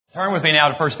Turn with me now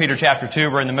to 1 Peter chapter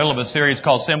 2. We're in the middle of a series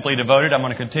called Simply Devoted. I'm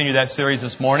going to continue that series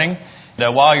this morning.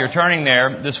 While you're turning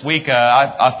there, this week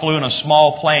I flew in a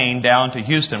small plane down to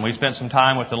Houston. We spent some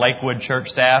time with the Lakewood church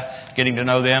staff, getting to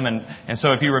know them. And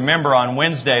so if you remember, on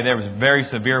Wednesday there was very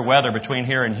severe weather between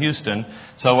here and Houston.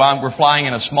 So we're flying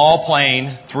in a small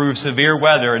plane through severe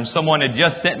weather. And someone had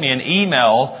just sent me an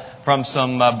email from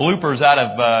some bloopers out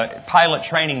of pilot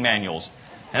training manuals.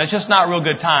 And it's just not real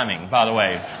good timing, by the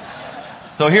way.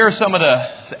 So here are some of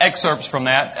the excerpts from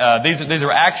that. These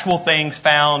are actual things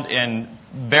found in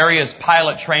various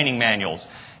pilot training manuals.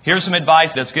 Here's some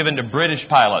advice that's given to British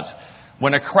pilots.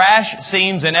 When a crash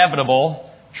seems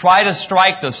inevitable, try to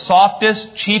strike the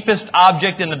softest, cheapest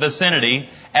object in the vicinity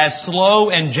as slow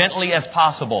and gently as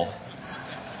possible.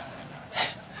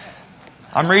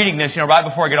 I'm reading this, right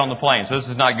before I get on the plane, so this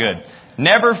is not good.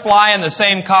 Never fly in the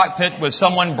same cockpit with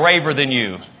someone braver than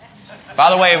you. By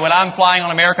the way, when I'm flying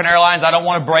on American Airlines, I don't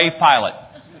want a brave pilot.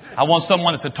 I want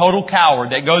someone that's a total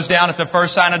coward that goes down at the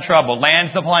first sign of trouble,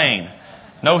 lands the plane.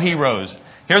 No heroes.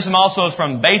 Here's some also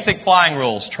from Basic Flying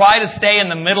Rules. Try to stay in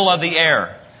the middle of the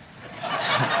air.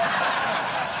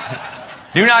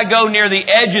 Do not go near the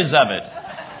edges of it.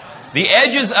 The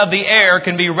edges of the air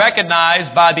can be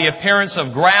recognized by the appearance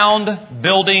of ground,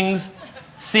 buildings,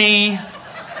 sea,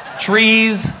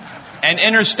 trees, and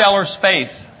interstellar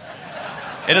space.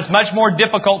 It is much more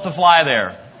difficult to fly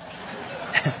there.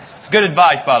 It's good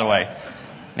advice, by the way.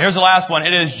 Here's the last one.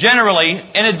 It is generally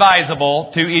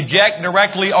inadvisable to eject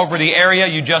directly over the area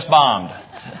you just bombed.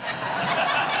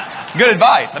 Good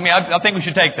advice. I think we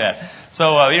should take that.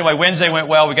 So anyway, Wednesday went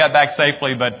well. We got back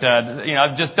safely, but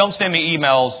just don't send me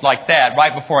emails like that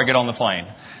right before I get on the plane.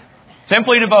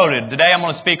 Simply Devoted. Today I'm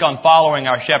going to speak on following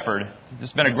our shepherd.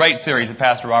 It's been a great series that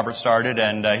Pastor Robert started,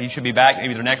 and he should be back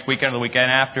either next weekend or the weekend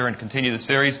after and continue the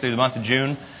series through the month of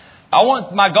June.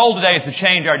 My goal today is to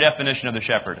change our definition of the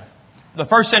shepherd. The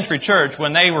first century church,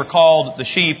 when they were called the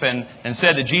sheep and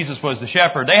said that Jesus was the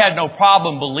shepherd, they had no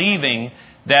problem believing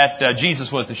that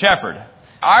Jesus was the shepherd.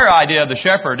 Our idea of the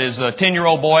shepherd is a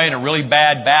 10-year-old boy in a really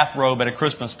bad bathrobe at a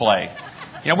Christmas play.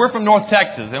 We're from North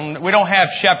Texas, and we don't have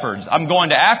shepherds. I'm going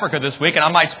to Africa this week, and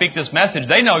I might speak this message.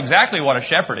 They know exactly what a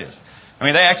shepherd is.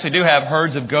 They actually do have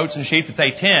herds of goats and sheep that they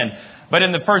tend. But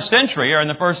in the first century, or in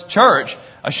the first church,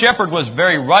 a shepherd was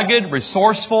very rugged,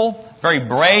 resourceful, very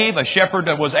brave. A shepherd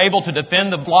that was able to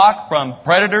defend the flock from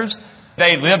predators.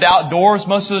 They lived outdoors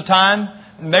most of the time.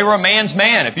 They were a man's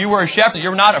man. If you were a shepherd, you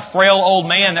were not a frail old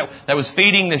man that was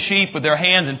feeding the sheep with their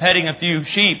hands and petting a few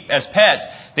sheep as pets.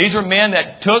 These were men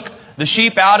that took the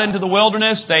sheep out into the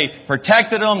wilderness. They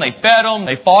protected them. They fed them.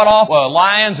 They fought off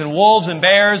lions and wolves and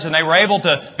bears, and they were able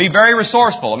to be very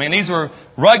resourceful. These were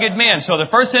rugged men. So the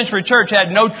first century church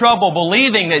had no trouble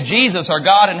believing that Jesus, our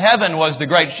God in heaven, was the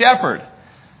great shepherd.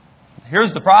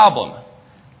 Here's the problem.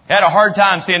 They had a hard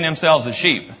time seeing themselves as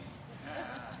sheep.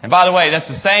 And by the way, that's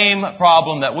the same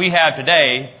problem that we have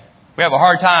today. We have a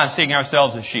hard time seeing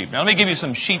ourselves as sheep. Now let me give you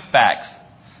some sheep facts.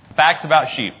 Facts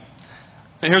about sheep.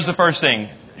 Here's the first thing.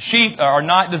 Sheep are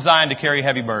not designed to carry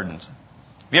heavy burdens.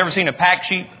 Have you ever seen a pack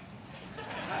sheep?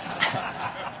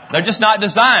 They're just not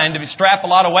designed to strap a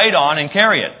lot of weight on and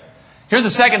carry it. Here's the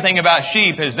second thing about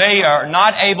sheep is they are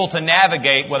not able to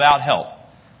navigate without help.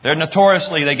 They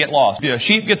get lost. If a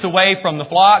sheep gets away from the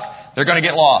flock, they're going to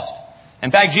get lost.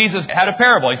 In fact, Jesus had a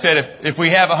parable. He said, if we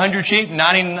have 100 sheep,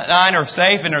 99 are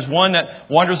safe, and there's one that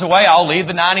wanders away, I'll leave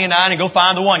the 99 and go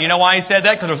find the one. You know why he said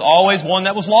that? Because there's always one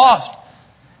that was lost.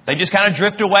 They just kind of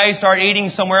drift away, start eating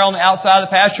somewhere on the outside of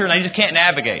the pasture, and they just can't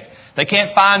navigate. They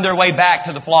can't find their way back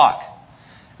to the flock.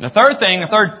 And the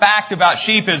third fact about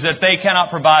sheep is that they cannot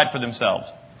provide for themselves.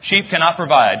 Sheep cannot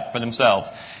provide for themselves.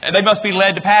 And they must be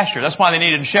led to pasture. That's why they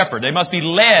needed a shepherd. They must be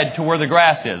led to where the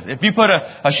grass is. If you put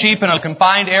a sheep in a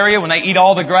confined area, when they eat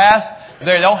all the grass,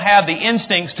 they don't have the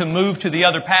instincts to move to the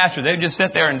other pasture. They just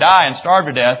sit there and die and starve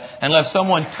to death unless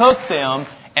someone took them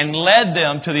and led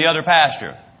them to the other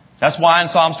pasture. That's why in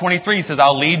Psalms 23 it says,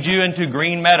 I'll lead you into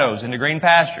green meadows, into green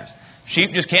pastures.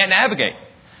 Sheep just can't navigate.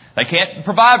 They can't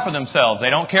provide for themselves.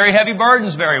 They don't carry heavy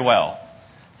burdens very well.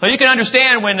 So you can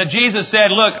understand when Jesus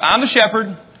said, look, I'm the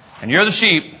shepherd and you're the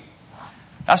sheep.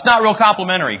 That's not real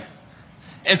complimentary.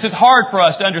 It's hard for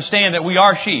us to understand that we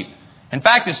are sheep. In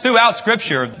fact, it's throughout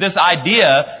Scripture, this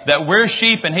idea that we're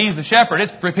sheep and He's the shepherd.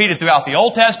 It's repeated throughout the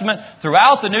Old Testament,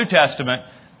 throughout the New Testament.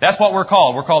 That's what we're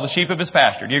called. We're called the sheep of His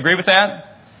pasture. Do you agree with that?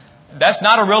 That's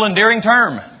not a real endearing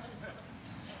term.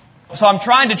 So I'm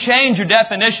trying to change your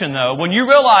definition, though. When you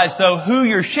realize, though, who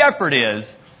your shepherd is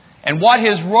and what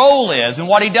His role is and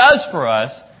what He does for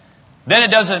us, then it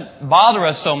doesn't bother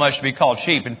us so much to be called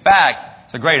sheep. In fact,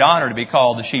 it's a great honor to be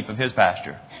called the sheep of His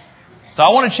pasture. It's So I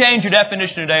want to change your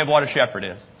definition today of what a shepherd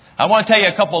is. I want to tell you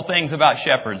a couple of things about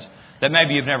shepherds that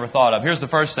maybe you've never thought of. Here's the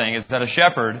first thing, is that a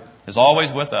shepherd is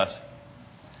always with us.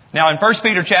 Now in 1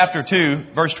 Peter chapter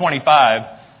 2, verse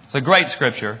 25, it's a great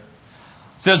scripture.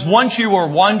 It says, once you were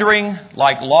wandering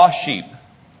like lost sheep.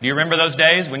 Do you remember those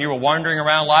days when you were wandering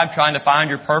around life, trying to find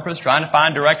your purpose, trying to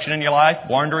find direction in your life,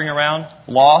 wandering around,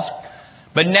 lost?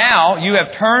 But now you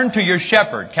have turned to your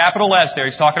shepherd. Capital S there,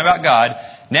 he's talking about God.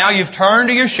 Now you've turned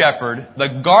to your shepherd,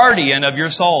 the guardian of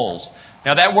your souls.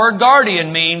 Now that word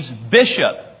guardian means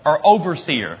bishop or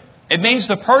overseer. It means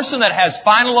the person that has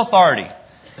final authority.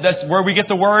 That's where we get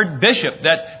the word bishop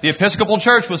that the Episcopal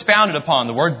Church was founded upon.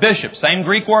 The word bishop, same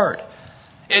Greek word.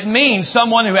 It means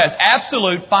someone who has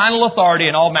absolute final authority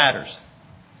in all matters.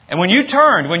 And when you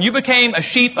turned, when you became a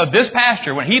sheep of this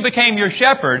pasture, when he became your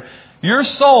shepherd, your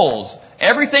souls,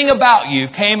 everything about you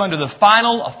came under the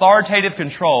final authoritative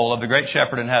control of the great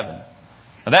shepherd in heaven.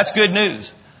 Now that's good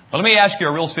news. But let me ask you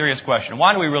a real serious question.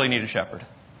 Why do we really need a shepherd?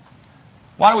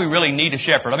 Why do we really need a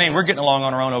shepherd? I mean, we're getting along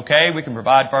on our own okay. We can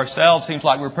provide for ourselves. Seems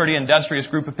like we're a pretty industrious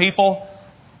group of people.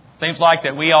 Seems like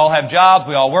that we all have jobs.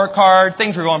 We all work hard.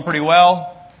 Things are going pretty well.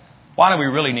 Why do we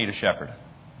really need a shepherd?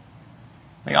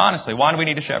 I mean, honestly, why do we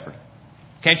need a shepherd?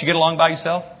 Can't you get along by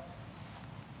yourself?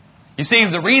 You see,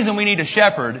 the reason we need a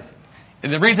shepherd,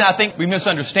 and the reason I think we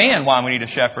misunderstand why we need a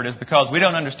shepherd is because we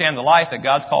don't understand the life that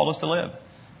God's called us to live.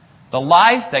 The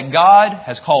life that God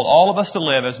has called all of us to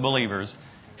live as believers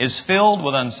is filled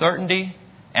with uncertainty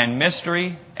and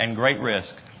mystery and great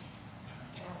risk.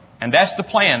 And that's the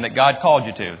plan that God called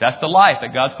you to. That's the life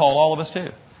that God's called all of us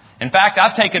to. In fact,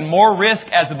 I've taken more risk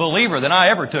as a believer than I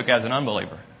ever took as an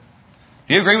unbeliever.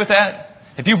 Do you agree with that?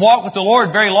 If you've walked with the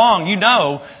Lord very long, you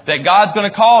know that God's going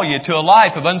to call you to a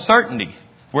life of uncertainty,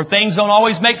 where things don't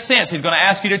always make sense. He's going to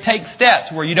ask you to take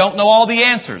steps where you don't know all the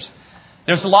answers.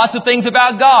 There's lots of things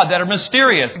about God that are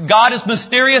mysterious. God is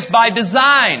mysterious by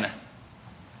design.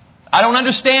 I don't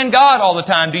understand God all the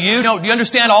time. Do you? Do you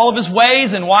understand all of His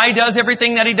ways and why He does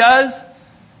everything that He does?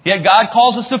 Yet God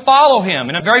calls us to follow Him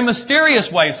in a very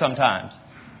mysterious way sometimes.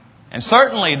 And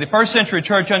certainly the first century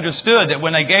church understood that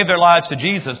when they gave their lives to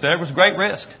Jesus, there was great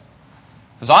risk.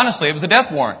 Because honestly, it was a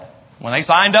death warrant. When they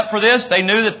signed up for this, they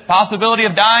knew that the possibility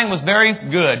of dying was very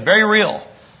good, very real.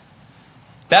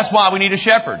 That's why we need a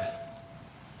shepherd.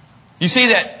 You see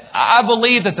that I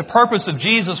believe that the purpose of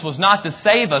Jesus was not to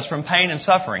save us from pain and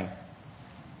suffering.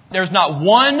 There's not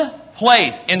one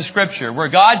place in Scripture where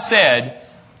God said,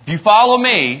 if you follow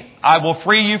me, I will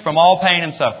free you from all pain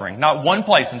and suffering. Not one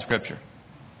place in Scripture.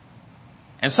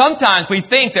 And sometimes we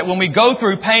think that when we go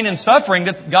through pain and suffering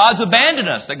that God's abandoned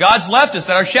us, that God's left us,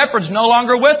 that our shepherd's no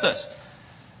longer with us.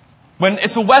 When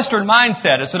it's a Western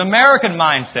mindset, it's an American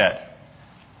mindset.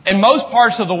 In most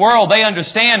parts of the world, they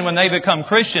understand when they become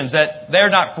Christians that they're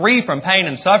not free from pain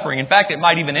and suffering. In fact, it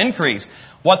might even increase.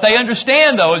 What they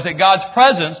understand, though, is that God's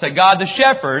presence, that God the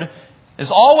shepherd,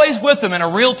 is always with them in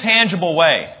a real tangible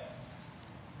way.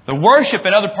 The worship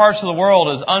in other parts of the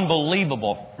world is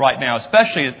unbelievable right now,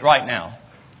 especially right now.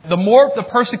 The more the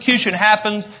persecution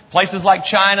happens, places like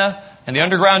China and the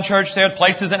underground church there,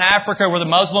 places in Africa where the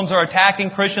Muslims are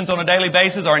attacking Christians on a daily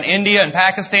basis, or in India and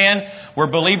Pakistan where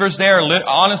believers there are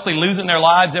honestly losing their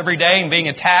lives every day and being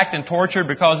attacked and tortured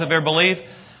because of their belief.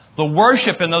 The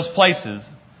worship in those places,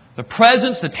 the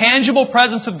presence, the tangible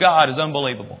presence of God is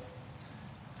unbelievable.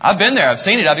 I've been there. I've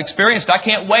seen it. I've experienced it. I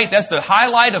can't wait. That's the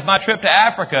highlight of my trip to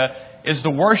Africa, is the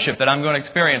worship that I'm going to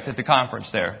experience at the conference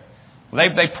there.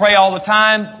 They pray all the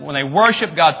time. When they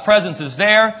worship, God's presence is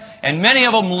there. And many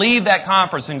of them leave that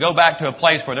conference and go back to a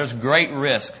place where there's great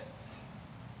risk.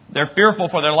 They're fearful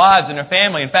for their lives and their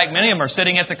family. In fact, many of them are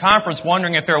sitting at the conference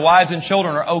wondering if their wives and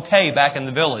children are okay back in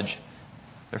the village.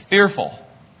 They're fearful.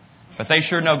 But they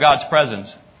sure know God's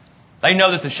presence. They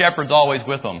know that the shepherd's always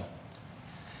with them.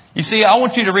 You see, I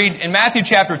want you to read in Matthew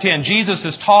chapter 10, Jesus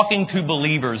is talking to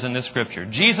believers in this scripture.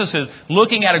 Jesus is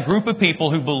looking at a group of people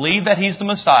who believe that He's the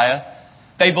Messiah.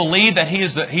 They believe that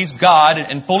He's God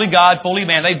and fully God, fully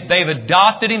man. They've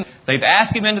adopted Him. They've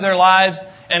asked Him into their lives.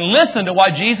 And listen to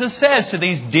what Jesus says to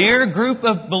these dear group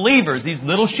of believers, these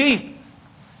little sheep.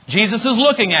 Jesus is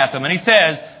looking at them and He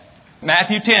says,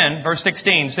 Matthew 10, verse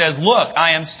 16 says, "Look,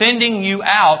 I am sending you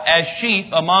out as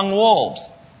sheep among wolves.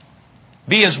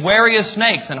 Be as wary as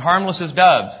snakes and harmless as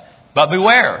doves. But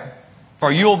beware,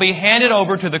 for you will be handed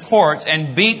over to the courts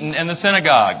and beaten in the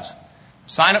synagogues."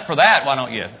 Sign up for that, why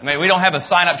don't you? I mean, we don't have a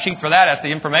sign-up sheet for that at the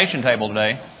information table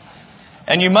today.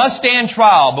 "And you must stand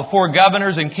trial before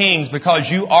governors and kings because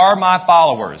you are my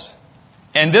followers.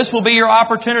 And this will be your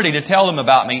opportunity to tell them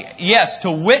about me." Yes,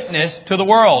 to witness to the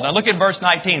world. Now look at verse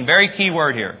 19, very key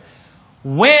word here.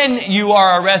 "When you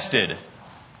are arrested,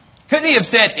 Couldn't he have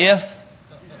said if?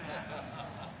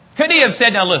 Couldn't he have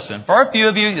said, now listen, for a few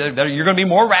of you, you're going to be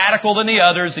more radical than the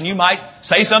others, and you might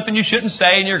say something you shouldn't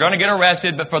say, and you're going to get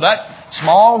arrested. But for that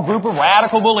small group of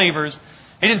radical believers,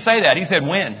 he didn't say that. He said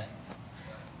when.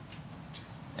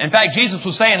 In fact, Jesus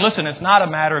was saying, listen, it's not a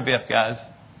matter of if, guys.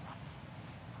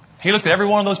 He looked at every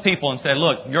one of those people and said,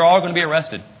 look, you're all going to be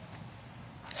arrested.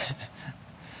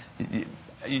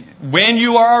 When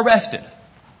you are arrested,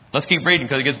 let's keep reading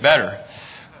because it gets better.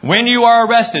 When you are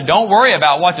arrested, don't worry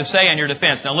about what to say in your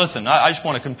defense. Now listen, I just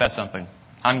want to confess something.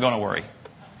 I'm going to worry.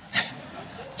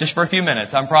 Just for a few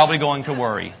minutes, I'm probably going to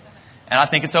worry. And I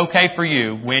think it's okay for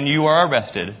you, when you are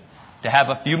arrested, to have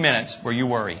a few minutes where you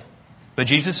worry. But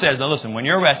Jesus says, now listen, when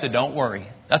you're arrested, don't worry.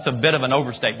 That's a bit of an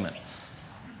overstatement.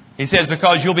 He says,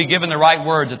 because you'll be given the right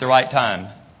words at the right time.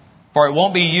 For it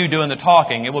won't be you doing the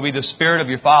talking. It will be the Spirit of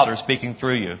your Father speaking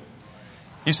through you.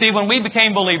 You see, when we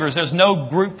became believers, there's no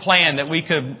group plan that we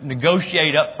could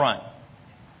negotiate up front.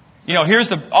 You know,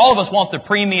 all of us want the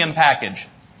premium package.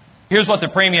 Here's what the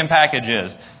premium package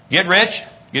is. Get rich,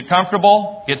 get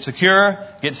comfortable, get secure,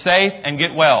 get safe, and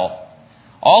get well.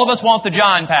 All of us want the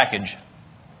John package.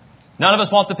 None of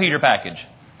us want the Peter package.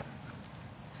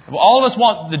 All of us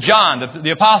want the John,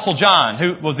 the Apostle John,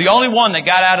 who was the only one that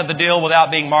got out of the deal without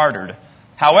being martyred.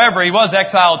 However, he was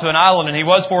exiled to an island and he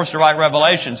was forced to write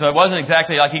Revelation, so it wasn't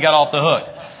exactly like he got off the hook.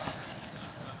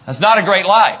 That's not a great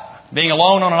life, being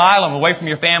alone on an island away from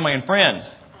your family and friends.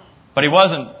 But he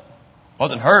wasn't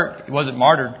hurt. He wasn't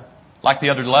martyred like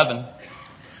the other 11.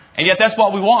 And yet that's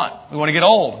what we want. We want to get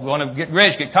old. We want to get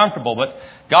rich, get comfortable. But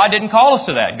God didn't call us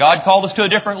to that. God called us to a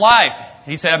different life.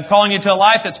 He said, I'm calling you to a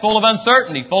life that's full of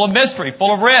uncertainty, full of mystery,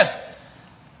 full of risk.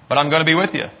 But I'm going to be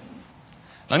with you.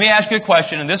 Let me ask you a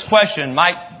question, and this question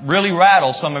might really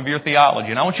rattle some of your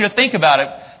theology. And I want you to think about it.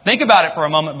 Think about it for a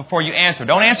moment before you answer.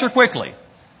 Don't answer quickly.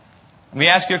 Let me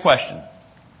ask you a question.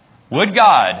 Would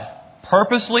God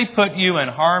purposely put you in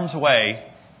harm's way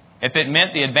if it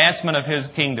meant the advancement of His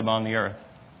kingdom on the earth?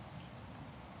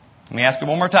 Let me ask you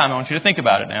one more time. I want you to think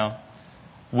about it now.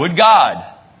 Would God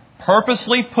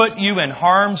purposely put you in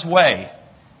harm's way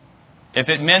if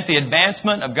it meant the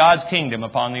advancement of God's kingdom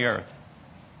upon the earth?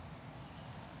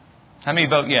 How many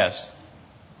vote yes?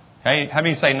 Okay. How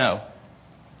many say no?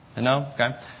 No? Okay.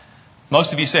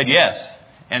 Most of you said yes.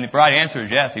 And the right answer is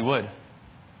yes, He would.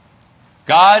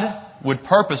 God would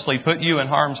purposely put you in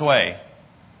harm's way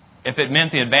if it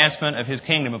meant the advancement of His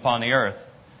kingdom upon the earth.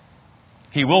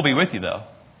 He will be with you, though.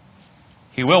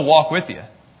 He will walk with you.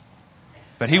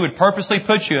 But He would purposely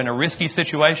put you in a risky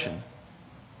situation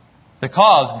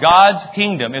because God's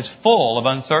kingdom is full of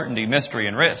uncertainty, mystery,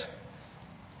 and risk.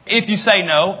 If you say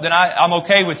no, then I'm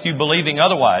okay with you believing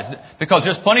otherwise. Because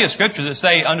there's plenty of scriptures that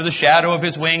say under the shadow of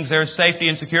His wings there's safety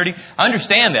and security. I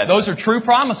understand that. Those are true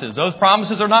promises. Those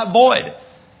promises are not void.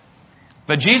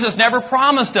 But Jesus never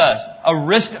promised us a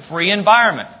risk-free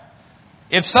environment.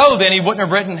 If so, then He wouldn't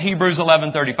have written Hebrews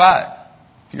 11:35.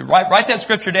 You write that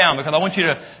scripture down because I want you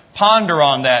to ponder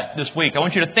on that this week. I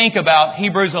want you to think about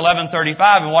Hebrews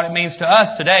 11:35 and what it means to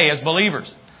us today as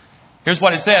believers. Here's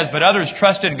what it says. But others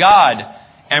trusted God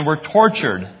and were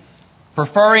tortured,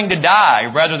 preferring to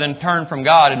die rather than turn from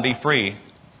God and be free.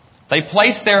 They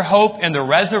placed their hope in the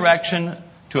resurrection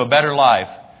to a better life.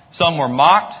 Some were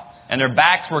mocked and their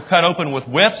backs were cut open with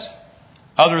whips.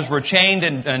 Others were chained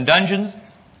in dungeons.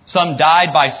 Some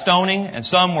died by stoning and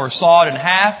some were sawed in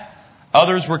half.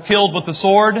 Others were killed with the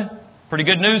sword. Pretty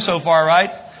good news so far, right?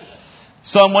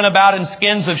 Some went about in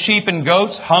skins of sheep and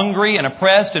goats, hungry and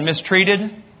oppressed and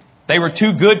mistreated. They were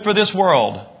too good for this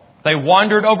world. They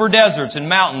wandered over deserts and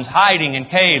mountains, hiding in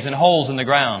caves and holes in the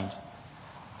ground.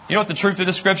 You know what the truth of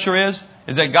this scripture is?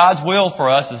 Is that God's will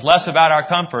for us is less about our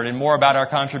comfort and more about our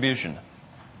contribution.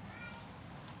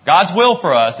 God's will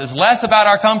for us is less about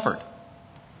our comfort,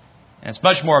 and it's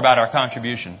much more about our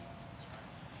contribution.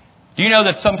 Do you know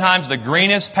that sometimes the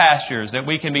greenest pastures that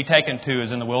we can be taken to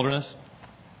is in the wilderness?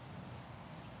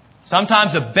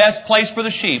 Sometimes the best place for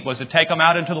the sheep was to take them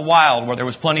out into the wild where there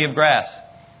was plenty of grass.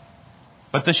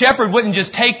 But the shepherd wouldn't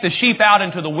just take the sheep out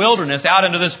into the wilderness, out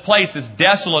into this place, this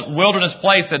desolate wilderness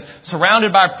place that's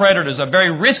surrounded by predators, a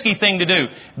very risky thing to do.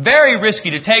 Very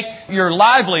risky to take your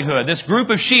livelihood, this group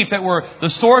of sheep that were the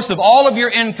source of all of your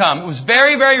income. It was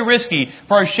very, very risky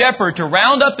for a shepherd to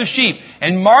round up the sheep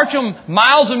and march them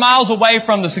miles and miles away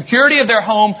from the security of their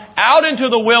home out into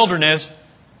the wilderness.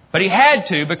 But he had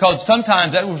to because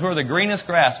sometimes that was where the greenest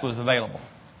grass was available.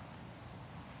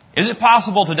 Is it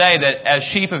possible today that as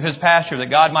sheep of His pasture that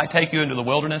God might take you into the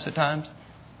wilderness at times?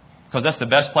 Because that's the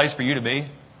best place for you to be.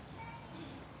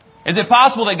 Is it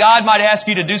possible that God might ask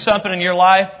you to do something in your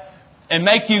life and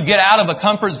make you get out of a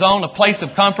comfort zone, a place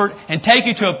of comfort, and take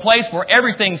you to a place where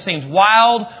everything seems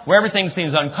wild, where everything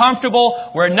seems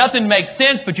uncomfortable, where nothing makes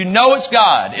sense, but you know it's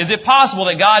God? Is it possible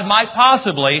that God might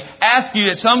possibly ask you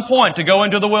at some point to go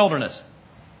into the wilderness?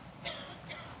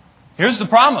 Here's the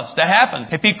promise that happens.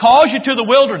 If He calls you to the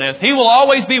wilderness, He will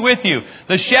always be with you.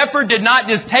 The shepherd did not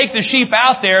just take the sheep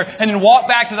out there and then walk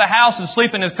back to the house and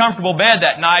sleep in his comfortable bed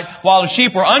that night while the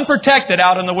sheep were unprotected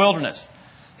out in the wilderness.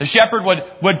 The shepherd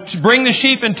would bring the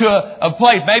sheep into a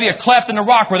place, maybe a cleft in the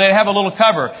rock where they'd have a little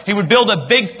cover. He would build a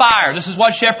big fire. This is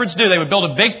what shepherds do. They would build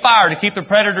a big fire to keep the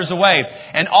predators away.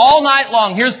 And all night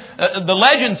long, here's the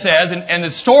legend says, and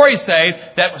the stories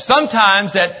say, that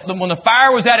sometimes that when the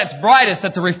fire was at its brightest,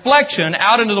 that the reflection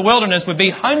out into the wilderness would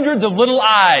be hundreds of little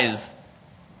eyes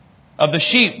of the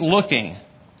sheep looking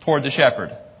toward the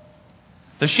shepherd.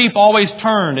 The sheep always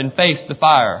turned and faced the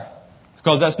fire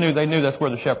because they knew that's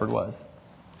where the shepherd was.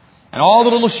 And all the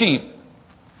little sheep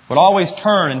would always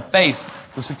turn and face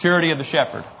the security of the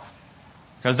shepherd.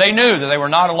 Because they knew that they were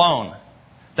not alone.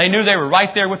 They knew they were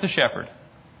right there with the shepherd.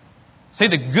 See,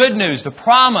 the good news, the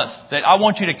promise that I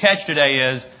want you to catch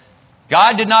today is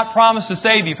God did not promise to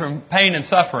save you from pain and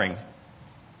suffering.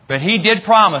 But He did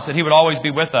promise that He would always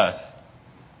be with us.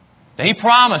 That He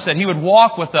promised that He would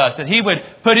walk with us, that He would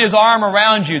put His arm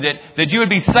around you, that you would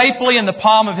be safely in the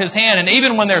palm of His hand. And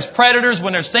even when there's predators,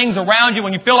 when there's things around you,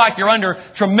 when you feel like you're under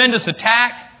tremendous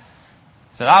attack,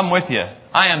 He said, I'm with you.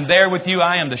 I am there with you.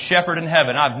 I am the shepherd in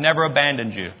heaven. I've never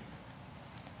abandoned you.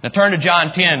 Now turn to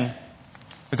John 10,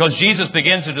 because Jesus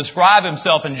begins to describe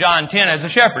Himself in John 10 as a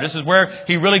shepherd. This is where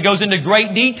He really goes into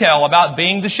great detail about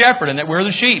being the shepherd and that we're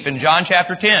the sheep in John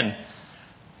chapter 10.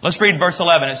 Let's read verse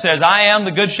 11. It says, I am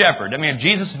the good shepherd. I mean,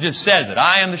 Jesus just says it.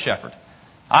 I am the shepherd.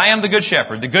 I am the good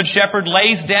shepherd. The good shepherd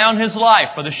lays down His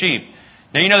life for the sheep.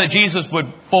 Now, you know that Jesus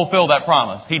would fulfill that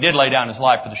promise. He did lay down His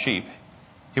life for the sheep.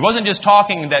 He wasn't just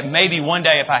talking that maybe one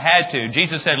day if I had to.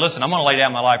 Jesus said, listen, I'm going to lay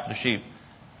down my life for the sheep.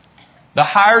 The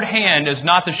hired hand is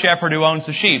not the shepherd who owns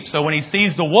the sheep. So when he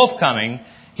sees the wolf coming,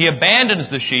 he abandons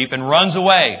the sheep and runs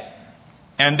away.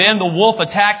 And then the wolf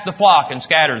attacks the flock and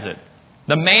scatters it.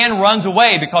 The man runs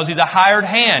away because he's a hired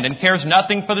hand and cares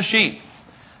nothing for the sheep.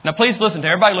 Now please listen to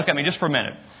everybody. Look at me just for a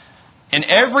minute. In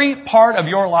every part of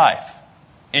your life,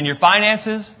 in your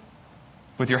finances,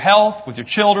 with your health, with your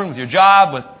children, with your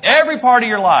job, with every part of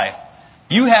your life,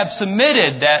 you have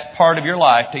submitted that part of your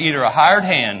life to either a hired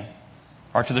hand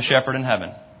or to the shepherd in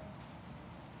heaven.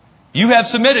 You have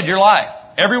submitted your life.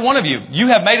 Every one of you. You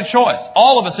have made a choice.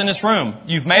 All of us in this room,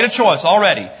 you've made a choice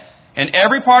already. In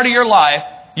every part of your life,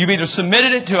 you've either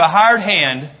submitted it to a hired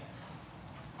hand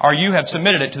or you have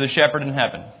submitted it to the shepherd in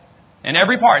heaven. In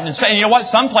every part. And saying, you know what?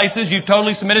 Some places you've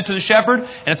totally submitted to the shepherd,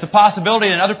 and it's a possibility.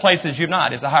 In other places you've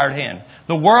not. It's a hired hand.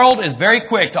 The world is very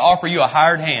quick to offer you a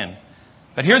hired hand.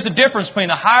 But here's the difference between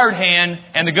the hired hand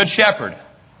and the good shepherd.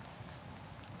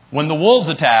 When the wolves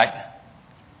attack,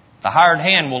 the hired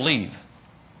hand will leave,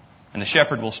 and the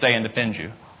shepherd will stay and defend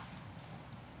you.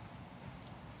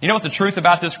 You know what the truth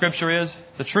about this scripture is?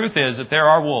 The truth is that there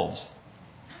are wolves.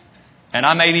 And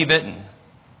I may be bitten,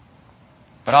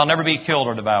 but I'll never be killed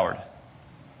or devoured.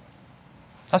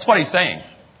 That's what he's saying.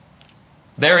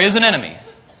 There is an enemy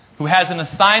who has an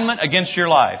assignment against your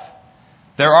life.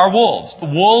 There are wolves.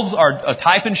 Wolves are a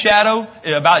type and shadow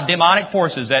about demonic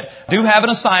forces that do have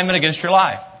an assignment against your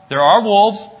life. There are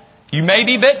wolves. You may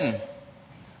be bitten,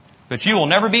 but you will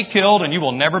never be killed and you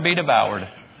will never be devoured.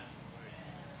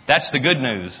 That's the good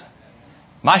news.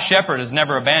 My shepherd has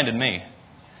never abandoned me.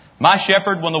 My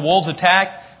shepherd, when the wolves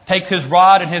attack, takes his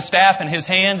rod and his staff in his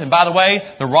hands. And by the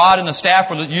way, the rod and the staff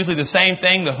were usually the same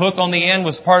thing. The hook on the end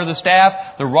was part of the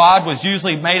staff. The rod was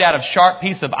usually made out of a sharp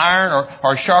piece of iron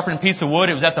or a sharpened piece of wood.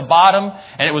 It was at the bottom,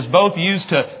 and it was both used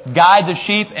to guide the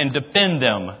sheep and defend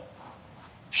them.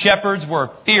 Shepherds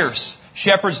were fierce.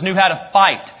 Shepherds knew how to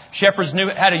fight. Shepherds knew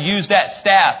how to use that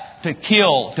staff to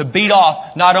kill, to beat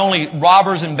off not only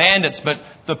robbers and bandits, but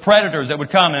the predators that would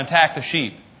come and attack the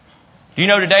sheep. Do you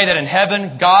know today that in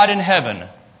heaven, God in heaven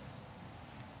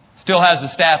still has the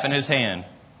staff in His hand?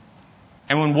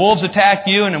 And when wolves attack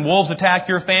you and when wolves attack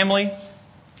your family,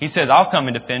 He says, I'll come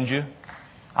and defend you.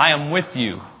 I am with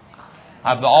you.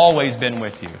 I've always been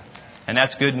with you. And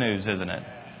that's good news, isn't it?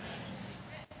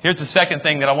 Here's the second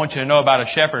thing that I want you to know about a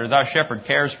shepherd is our shepherd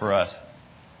cares for us.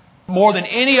 More than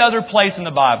any other place in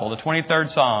the Bible, the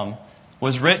 23rd Psalm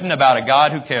was written about a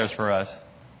God who cares for us.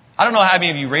 I don't know how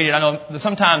many of you read it. I know that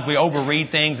sometimes we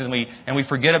overread things and we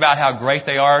forget about how great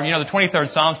they are. You know, the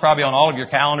 23rd Psalm's probably on all of your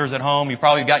calendars at home. You've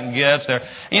probably gotten gifts there.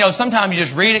 You know, sometimes you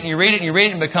just read it and you read it and you read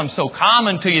it and it becomes so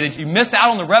common to you that you miss out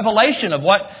on the revelation of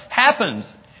what happens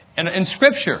in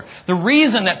Scripture. The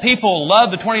reason that people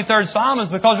love the 23rd Psalm is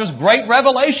because there's great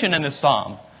revelation in this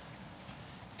Psalm.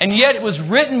 And yet it was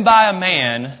written by a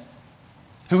man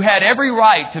who had every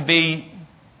right to be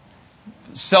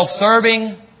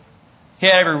self-serving. He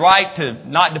had every right to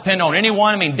not depend on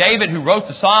anyone. I mean, David, who wrote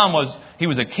the Psalm, was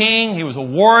a king, he was a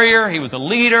warrior, he was a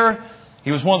leader.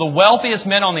 He was one of the wealthiest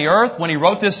men on the earth when he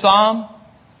wrote this Psalm.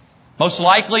 Most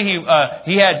likely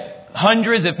he had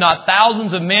hundreds, if not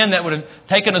thousands of men that would have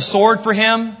taken a sword for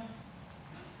him.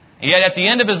 Yet at the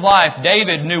end of his life,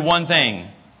 David knew one thing.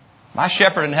 My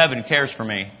shepherd in heaven cares for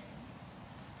me.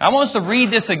 I want us to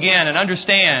read this again and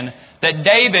understand that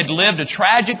David lived a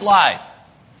tragic life.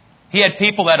 He had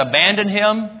people that abandoned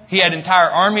him. He had entire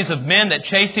armies of men that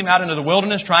chased him out into the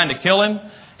wilderness trying to kill him.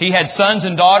 He had sons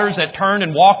and daughters that turned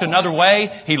and walked another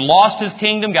way. He lost his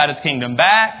kingdom, got his kingdom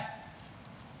back.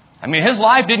 I mean, his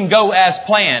life didn't go as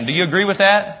planned. Do you agree with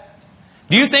that?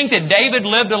 Do you think that David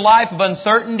lived a life of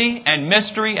uncertainty and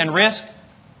mystery and risk?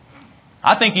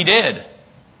 I think he did.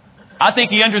 I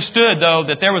think he understood, though,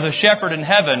 that there was a shepherd in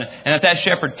heaven and that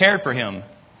shepherd cared for him.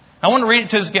 I want to read it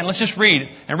to us again. Let's just read.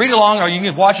 And read along, or you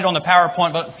can watch it on the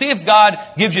PowerPoint. But see if God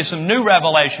gives you some new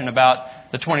revelation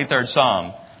about the 23rd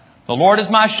Psalm. The Lord is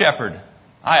my shepherd.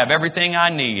 I have everything I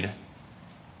need.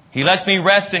 He lets me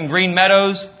rest in green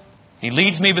meadows. He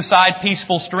leads me beside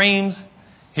peaceful streams.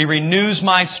 He renews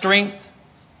my strength.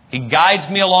 He guides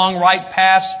me along right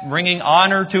paths, bringing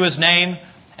honor to His name.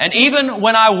 And even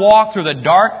when I walk through the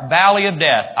dark valley of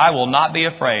death, I will not be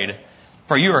afraid,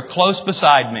 for you are close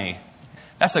beside me.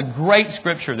 That's a great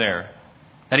scripture there,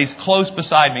 that He's close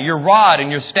beside me. Your rod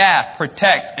and your staff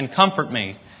protect and comfort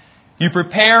me. You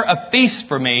prepare a feast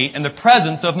for me in the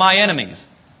presence of my enemies.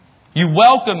 You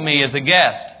welcome me as a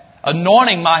guest,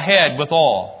 anointing my head with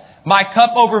oil. My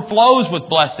cup overflows with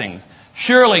blessings.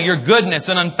 Surely your goodness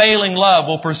and unfailing love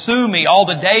will pursue me all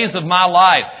the days of my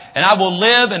life, and I will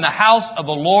live in the house of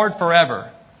the Lord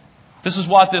forever. This is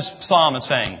what this psalm is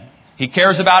saying. He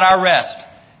cares about our rest.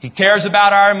 He cares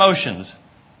about our emotions.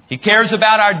 He cares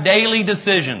about our daily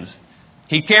decisions.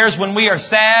 He cares when we are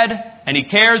sad, and He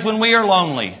cares when we are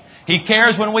lonely. He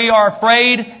cares when we are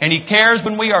afraid, and He cares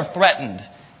when we are threatened.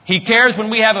 He cares when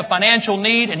we have a financial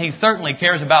need, and He certainly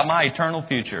cares about my eternal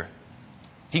future.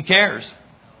 He cares.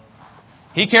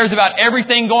 He cares about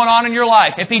everything going on in your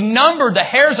life. If He numbered the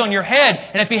hairs on your head,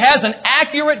 and if He has an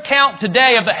accurate count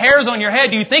today of the hairs on your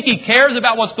head, do you think He cares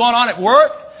about what's going on at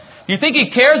work? Do you think He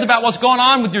cares about what's going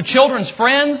on with your children's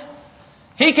friends?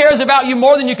 He cares about you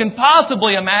more than you can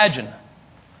possibly imagine.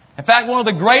 In fact, one of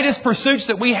the greatest pursuits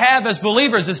that we have as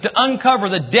believers is to uncover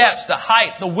the depths, the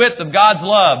height, the width of God's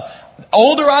love. The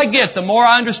older I get, the more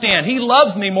I understand. He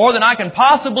loves me more than I can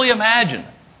possibly imagine.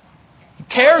 He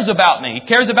cares about me. He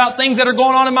cares about things that are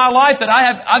going on in my life that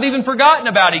I've even forgotten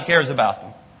about. He cares about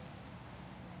them.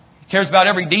 He cares about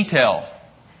every detail.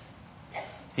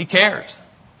 He cares.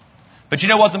 But you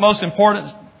know what the most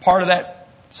important part of that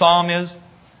psalm is?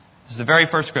 This is the very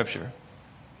first scripture.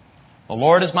 The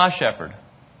Lord is my shepherd.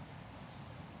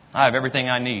 I have everything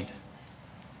I need.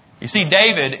 You see,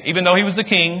 David, even though he was the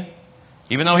king,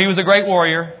 even though he was a great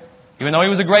warrior, even though he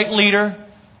was a great leader,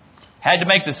 had to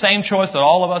make the same choice that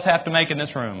all of us have to make in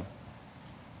this room.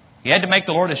 He had to make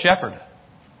the Lord his shepherd.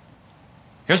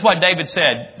 Here's what David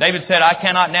said. David said, I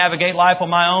cannot navigate life on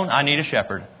my own. I need a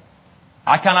shepherd.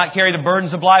 I cannot carry the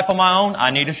burdens of life on my own.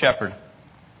 I need a shepherd.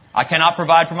 I cannot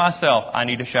provide for myself. I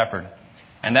need a shepherd.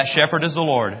 And that shepherd is the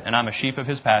Lord, and I'm a sheep of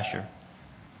His pasture.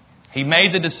 He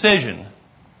made the decision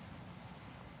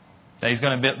that he's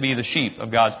going to be the sheep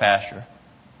of God's pasture.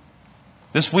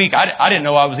 This week, I didn't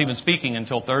know I was even speaking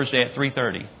until Thursday at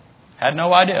 3:30. Had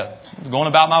no idea. I was going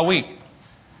about my week.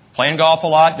 Playing golf a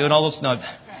lot, doing all this. No.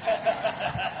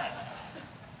 I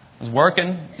was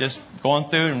working, just going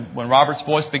through, and when Robert's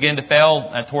voice began to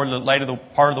fail toward the later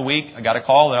part of the week, I got a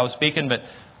call that I was speaking. But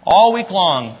all week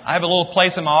long, I have a little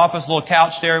place in my office, a little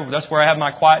couch there. That's where I have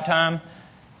my quiet time.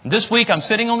 And this week, I'm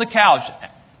sitting on the couch,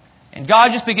 and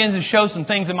God just begins to show some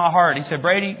things in my heart. He said,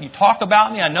 Brady, you talk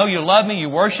about me. I know you love me. You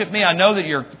worship me. I know that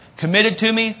you're committed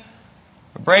to me.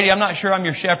 But Brady, I'm not sure I'm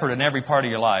your shepherd in every part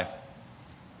of your life.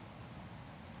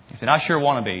 He said, I sure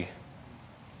want to be.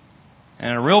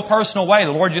 And in a real personal way,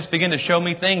 the Lord just began to show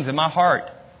me things in my heart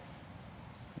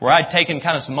where I'd taken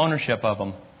kind of some ownership of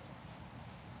them.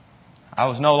 I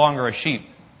was no longer a sheep.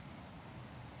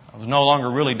 I was no longer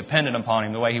really dependent upon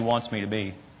Him the way He wants me to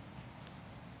be.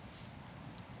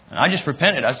 And I just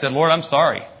repented. I said, Lord, I'm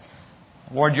sorry.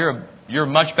 Lord, you're a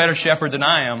much better shepherd than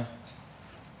I am.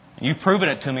 And you've proven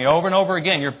it to me over and over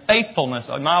again. Your faithfulness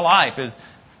in my life is...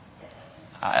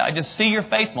 I just see your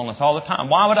faithfulness all the time.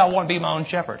 Why would I want to be my own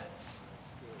shepherd?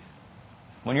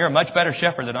 when you're a much better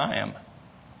shepherd than I am.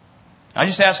 I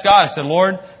just asked God, I said,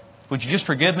 Lord, would you just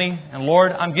forgive me? And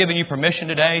Lord, I'm giving you permission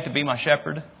today to be my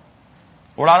shepherd.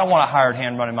 Lord, I don't want a hired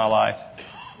hand running my life.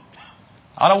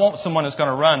 I don't want someone that's going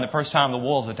to run the first time the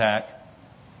wolves attack.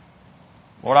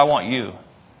 Lord, I want you.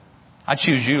 I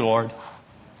choose you, Lord.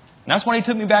 And that's when He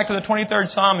took me back to the 23rd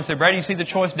Psalm and said, Brady, you see the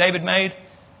choice David made?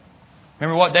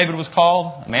 Remember what David was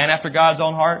called? A man after God's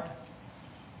own heart?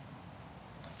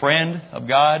 A friend of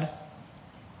God?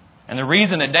 And the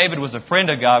reason that David was a friend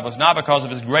of God was not because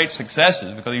of his great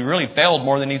successes, because he really failed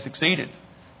more than he succeeded.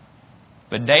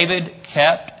 But David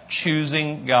kept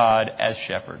choosing God as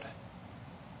shepherd.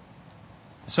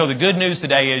 So the good news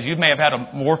today is you may have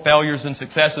had more failures than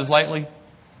successes lately.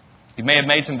 You may have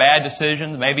made some bad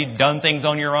decisions, maybe done things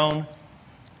on your own.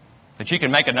 But you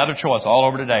can make another choice all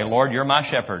over today. Lord, you're my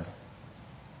shepherd.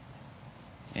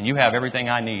 And you have everything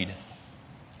I need.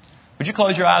 Would you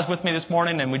close your eyes with me this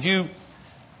morning? And would you,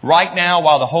 right now,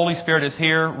 while the Holy Spirit is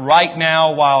here, right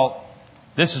now, while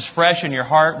this is fresh in your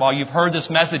heart, while you've heard this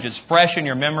message, it's fresh in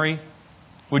your memory,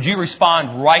 would you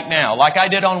respond right now, like I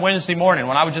did on Wednesday morning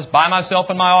when I was just by myself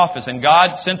in my office and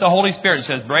God sent the Holy Spirit and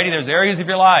says, Brady, there's areas of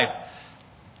your life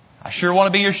I sure want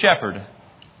to be your shepherd.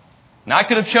 Now, I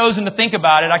could have chosen to think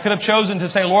about it. I could have chosen to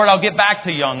say, Lord, I'll get back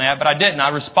to you on that, but I didn't. I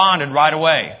responded right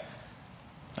away.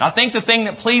 And I think the thing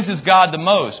that pleases God the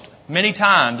most, many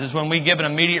times, is when we give an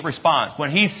immediate response.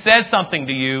 When He says something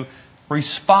to you,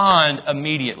 respond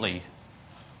immediately.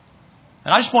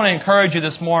 And I just want to encourage you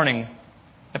this morning,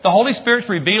 if the Holy Spirit's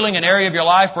revealing an area of your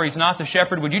life where He's not the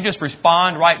shepherd, would you just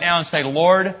respond right now and say,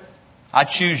 Lord, I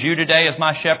choose you today as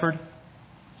my shepherd.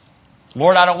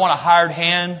 Lord, I don't want a hired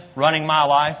hand running my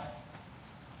life.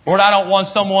 Lord, I don't want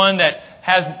someone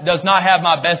that does not have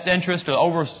my best interest to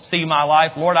oversee my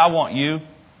life. Lord, I want you.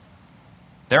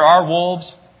 There are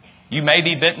wolves. You may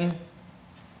be bitten,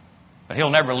 but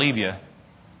He'll never leave you.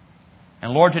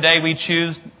 And Lord, today we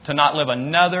choose to not live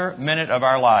another minute of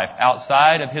our life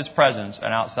outside of His presence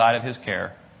and outside of His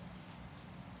care.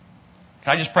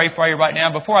 Can I just pray for you right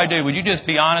now? Before I do, would you just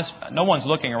be honest? No one's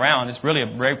looking around. It's really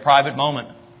a very private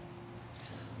moment.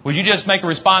 Would you just make a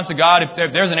response to God? If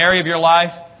there's an area of your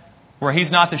life where He's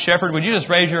not the shepherd, would you just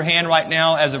raise your hand right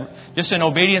now just in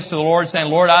obedience to the Lord, saying,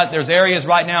 Lord, there's areas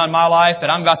right now in my life that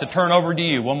I'm about to turn over to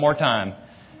you one more time.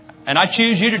 And I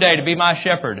choose you today to be my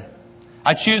shepherd.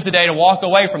 I choose today to walk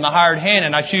away from the hired hand,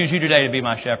 and I choose you today to be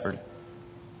my shepherd.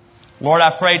 Lord,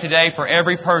 I pray today for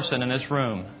every person in this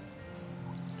room.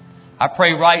 I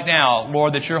pray right now,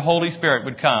 Lord, that your Holy Spirit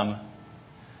would come.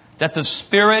 That the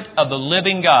Spirit of the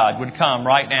living God would come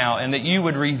right now, and that you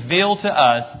would reveal to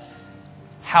us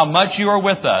how much you are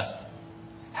with us,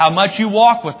 how much you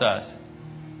walk with us.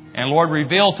 And Lord,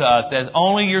 reveal to us, as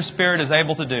only your Spirit is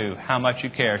able to do, how much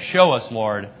you care. Show us,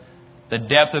 Lord, the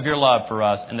depth of your love for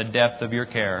us and the depth of your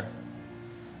care.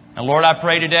 And Lord, I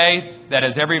pray today that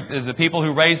as the people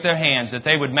who raise their hands, that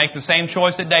they would make the same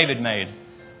choice that David made.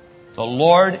 The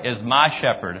Lord is my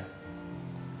shepherd,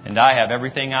 and I have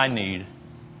everything I need.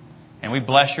 And we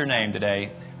bless your name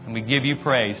today, and we give you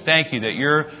praise. Thank you that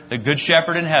you're the good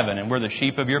shepherd in heaven, and we're the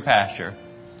sheep of your pasture.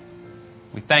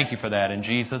 We thank you for that in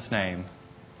Jesus' name.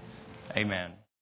 Amen.